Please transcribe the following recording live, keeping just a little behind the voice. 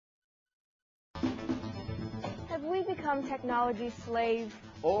we become technology's slave?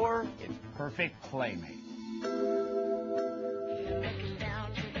 Or its perfect playmate?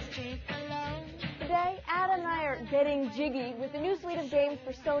 Today, Ad and I are getting jiggy with the new suite of games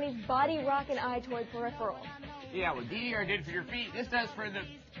for Sony's Body Rock and EyeToy peripheral. Yeah, what DDR did for your feet, this does for the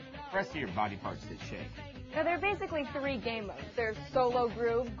rest of your body parts that shake. Now, there are basically 3 game modes. There's Solo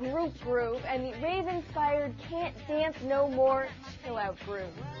Groove, Group Groove, and the rave-inspired Can't Dance No More Chill Out Groove.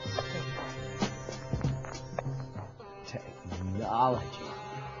 Technology.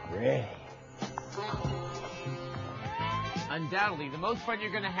 Great. Undoubtedly, the most fun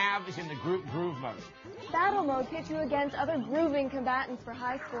you're going to have is in the Group Groove mode. Battle mode pits you against other grooving combatants for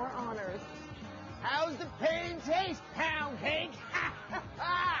high score honors. How's the pain taste, pound cake?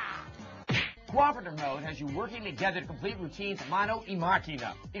 Cooperative mode has you working together to complete routines mano y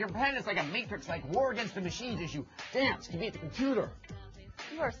machina. You can pretend it's like a matrix-like war against the machines as you dance to beat the computer.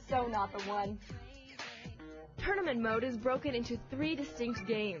 You are so not the one. Tournament mode is broken into 3 distinct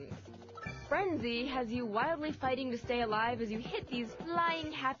games. Frenzy has you wildly fighting to stay alive as you hit these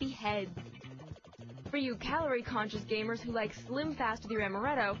flying happy heads. For you calorie-conscious gamers who like slim fast with your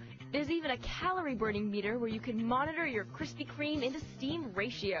amaretto, there's even a calorie burning meter where you can monitor your Krispy Kreme into steam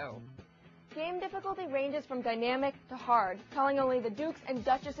ratio. Game difficulty ranges from dynamic to hard, calling only the dukes and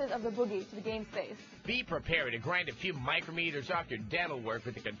duchesses of the boogie to the game space. Be prepared to grind a few micrometers off your dental work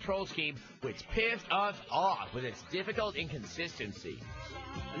with the control scheme, which pissed us off with its difficult inconsistency.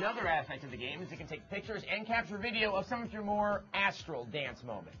 Another aspect of the game is it can take pictures and capture video of some of your more astral dance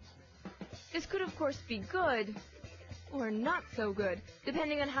moments. This could of course be good, or not so good,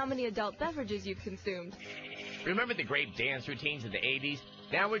 depending on how many adult beverages you've consumed. Remember the great dance routines of the 80s?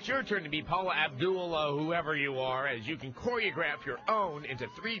 Now it's your turn to be Paula Abdul, whoever you are, as you can choreograph your own into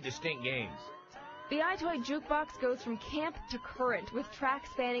 3 distinct games. The EyeToy jukebox goes from camp to current, with tracks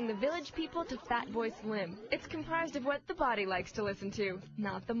spanning the Village People to Fatboy Slim. It's comprised of what the body likes to listen to,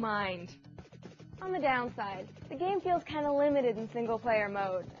 not the mind. On the downside, the game feels kind of limited in single-player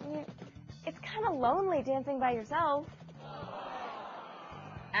mode. I mean, it's kind of lonely dancing by yourself.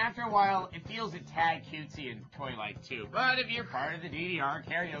 After a while, it feels a tad cutesy and toy-like too. But if you're part of the DDR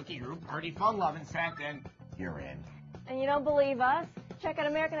karaoke group Party Fun Lovin' Set, then you're in. And you don't believe us? Check out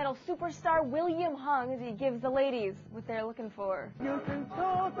American Idol superstar William Hung as he gives the ladies what they're looking for. You can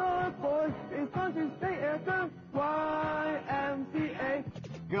call the boys, it's time to stay at the YMCA.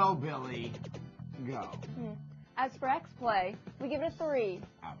 Go, Billy. Go. As for X-Play, we give it a 3.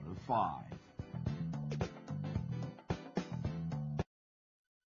 Out of 5.